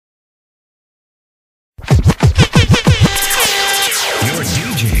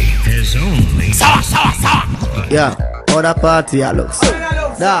Yeah, how the party I look so.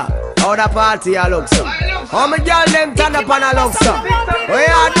 Da, how the party I look so. How my girl them turn up and I look so.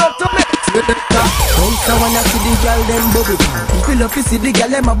 Where I do to me. Once I wanna see the girl them bubble pan. If you love to see the girl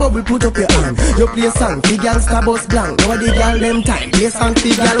them a bubble, put up your hand. You play a song, the girl star bus blank. Now the girl them time, play a song,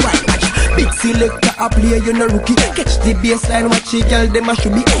 the girl white. Big selector a play, you no rookie. Catch the baseline, watch the girl them a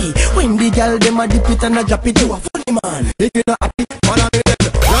should be. Hey, when the girl them a dip it and a drop it, you a funny man. If you not happy, follow me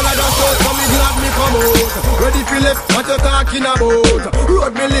then. Y'all a just out, so me glad me come out. Ready for left, what you talking about?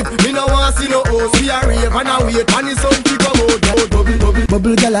 Road me live, me no want see no host. We a rave and a wait, and the sun to come out. Bubble, bubble,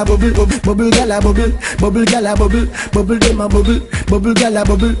 bubble, gala bubble, bubble, gala bubble, bubble, gala bubble, bubble, dem a bubble, bubble, gala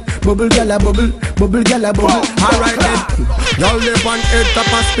bubble, bubble, gala bubble, bubble, gala bubble. Alright then, y'all live on head top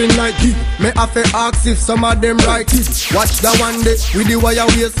a spin like it. Me have to ask if some of them right it. Watch the one day with the wire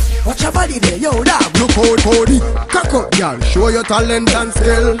waist. Watch your body there, yo dog. Look out, Cody. Cock up, y'all. Show your talent and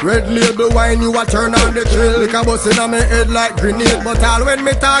skill. Red label wine, you a turn on the chill. Like a bus in my head like grenade. But all when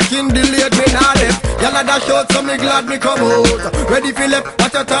me talking, delayed me not left. Y'all a dash out, so me glad me come out. Ready for left,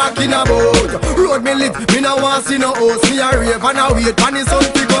 what you talking about? Road me live, me no want see no host. Me a rave and a wait, and the sun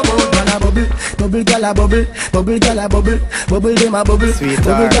to come out. Gala bubble, bubble, gala bubble, bubble, gala bubble, bubble, dem a bubble,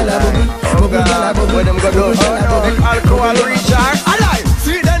 bubble, gala bubble, bubble, gala bubble. When them go do, alcohol recharge. Alive,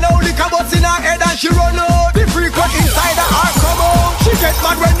 see the now liquor butts in her head and she run out. The frequent inside her heart come out. She get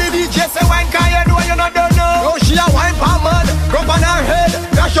mad when the DJ say wine, can you know you not done now? Oh, she a wine for mad, rub on her head.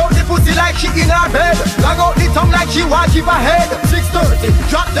 Dash out the pussy like she in her bed. Long out the tongue like she want give her head. 6:30,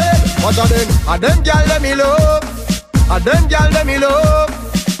 drop dead. What a them gyal them me love. A them gyal them me love.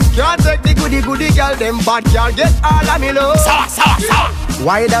 Can't take the goody gyal them bad gyal get all of me love.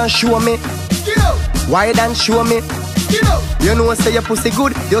 Why don't show me? Why don't show me? You know say your pussy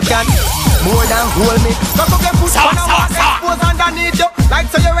good, you can more than hold me. Come up your pussy on a walk, expose underneath you. Like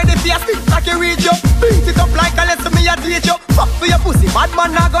so you ready for your stick, like you reach you. Beat it up like a lesson me a teach you. Fuck for your pussy, bad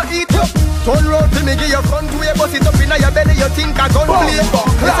man not go eat you. Turn round till me give your front way, bust it up in your belly, you think I gun play. You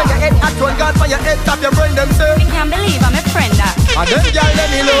say your head at one guard for your head tap your friend them say. I can't believe I'm a friend that. A them gyal them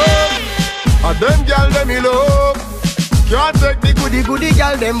me love. A them gyal them me love. Can't take the goody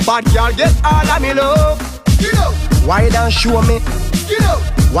gyal them bad gyal get all of me love. Why don't show me?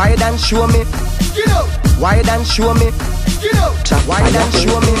 Why don't show me? Why don't show me? Why don't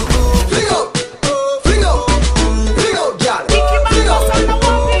show me? Fling up, fling up, fling up, gyal. Fling up, fling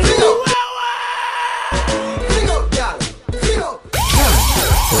up, fling up, gyal. Fling up.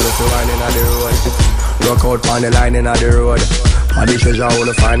 Wanna see wine inna the road? Rock out on the line inna the road. All the treasure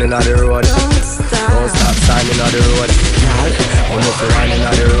wanna find inna the road. Don't stop signing inna the road. Wanna see wine inna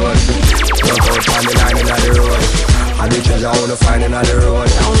the road? Rock out on the line inna the road. All the treasure wanna find inna the road.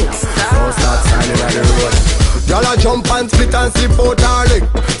 Don't stop signing inna the road. Y'all a jump and split and slip out her leg.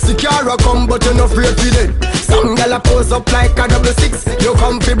 Secure come but you no afraid for dead. Some gyal a pose up like a 6. You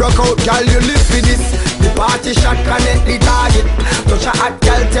come fi broke out, gyal you live for this. The party shot connect the target. Touch a hot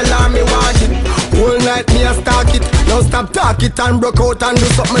gyal tell her me want it. Whole night me a stalk it. Now stop talk it and broke out and do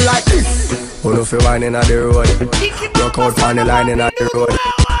something like this. Who know fi wine inna the road? Broke out on the line inna the road.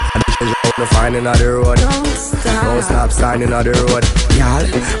 Wanna find another road. Don't stop signing on the road. Y'all,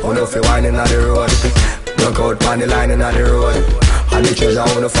 wanna feel wine in the road. Look out on the line in the road. And the treasure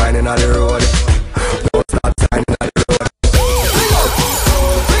wanna find another road. Don't stop signing on the road. Fling out,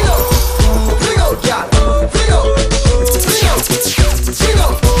 fling out, fling out, y'all. Fling out,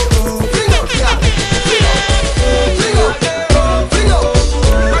 fling out, fling out, fling out, y'all. Fling out, fling out, fling out,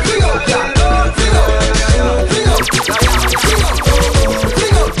 fling out, y'all. Fling out, fling out, fling out,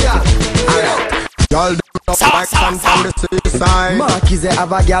 fling out, y'all. Y'all like sand from the seaside. Marquis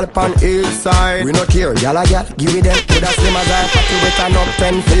have a gal pan hillside. We not care, y'all a gal, give it them. With a slim as I fatty wet and up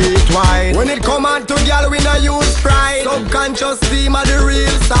 10 feet wide. When it come on to gal, we not use pride. Subconscious theme of the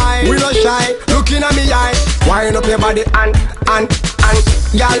real side. We not shy, looking at me eye. Wind up your body and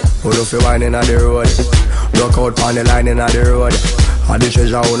gal. Who do feel wine inna the road? Look out on the line inna the road. All the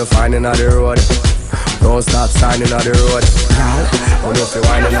treasure wanna find inna the road. Don't stop signing on the road. Gal, who do feel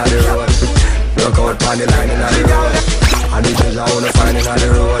wine inna the road? Look out on the line in the road. And the treasure I wanna find in the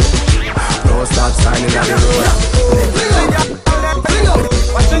road. Don't stop signing on the road. Fling up, fling up,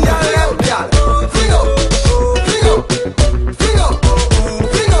 watching y'all left, y'all. Fling up, fling up, fling up,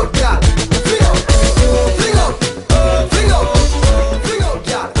 fling up, y'all. Fling up, fling up, fling up, fling up,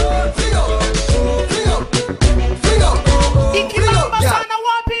 y'all. Fling up, fling up, fling up, fling up, y'all.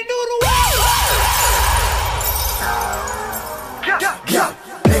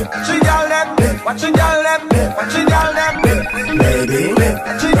 Watching y'all them, watching y'all them, baby.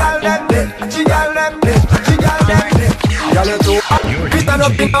 Watching y'all them, watching y'all them, watching y'all them.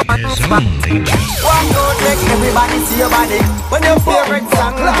 turn up in a one spot. Walk out, make everybody see your body. When your favorite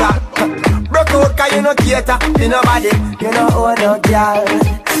song drop, broke out 'cause you no cater to nobody. You no own no girl,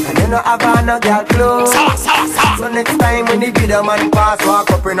 and you no have on no girl clothes. So next time when the video man pass,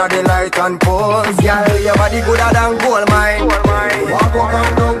 walk up in the light and pose. Girl, your body gooder than gold mine. Walk up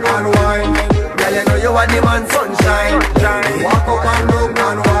and down and wine. Girl, you know you are the man sunshine. Walk up and down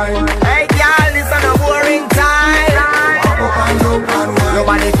and wine. Hey girl, this is a boring time. Walk up and down and wine. Your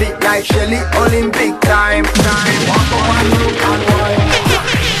body fit like Shelly, Olympic time. Walk up and down and wine.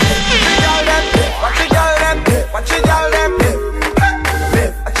 Watch the girl them, watch the girl them, watch the girl them,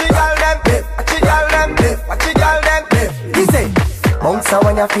 watch the girl them, watch the girl them. He say, bounce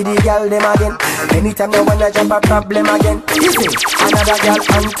when you feed the girl them again. Anytime you wanna jump a problem again. He say, another girl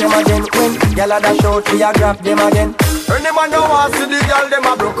anthem again. When girl a dash out, we a grab them again. When the man don't want see the girl them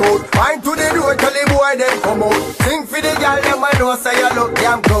a broke out. Mind to the door, tell the boy them come out. Sing for the girl them I know say you look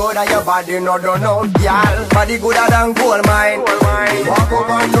damn good and your body no done out, girl. Body gooder than gold mine. Walk up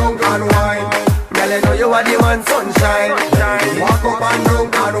and down and wine. Girl, you know you are the man sunshine. Walk up and down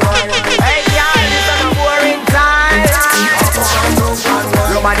and wine. Hey girl, this is a boring time. Walk up and down and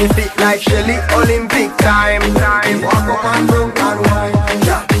wine. Your body fit like Shelly, Olympic time. Walk up and down and wine.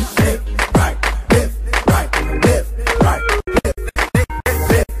 Yeah, left, right, left, right, left, right, left,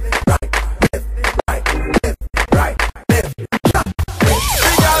 left, right, left, right, left, right, left. Yeah, watch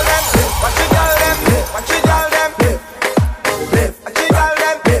the girl them, watch the girl them, watch the girl them, watch the girl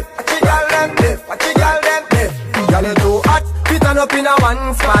them, watch the girl them. Girl, you too hot, fit on up in a one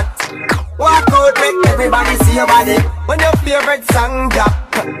spot. Walk out, make everybody see your body. When your favorite song drop,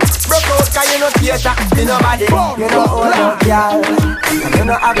 broke out 'cause you no theater to nobody. You know own no girl, and you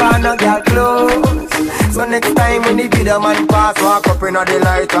no have on no girl clothes. So next time when the video man pass, walk up in the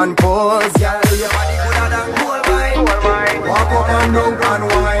light and pose. Girl, your body gooder than gold mine. Walk up and down and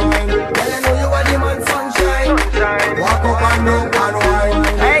wine. Girl, you know you are the man sunshine. Walk up and down and wine.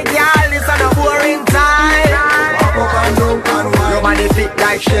 Hey girl, this is a boring time. Walk up and down and wine. Your body fit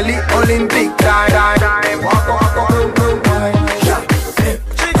like Shelly, Olympic time. Walk up and down and wine. Yeah.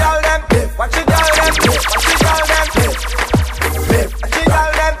 Watch the girl them, watch the girl them, watch the girl them, watch the girl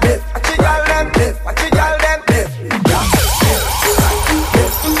them, watch the girl them, watch the girl them.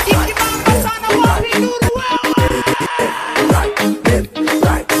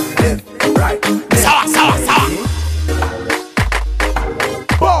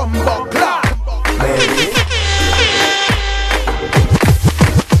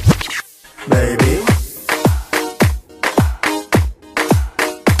 Baby,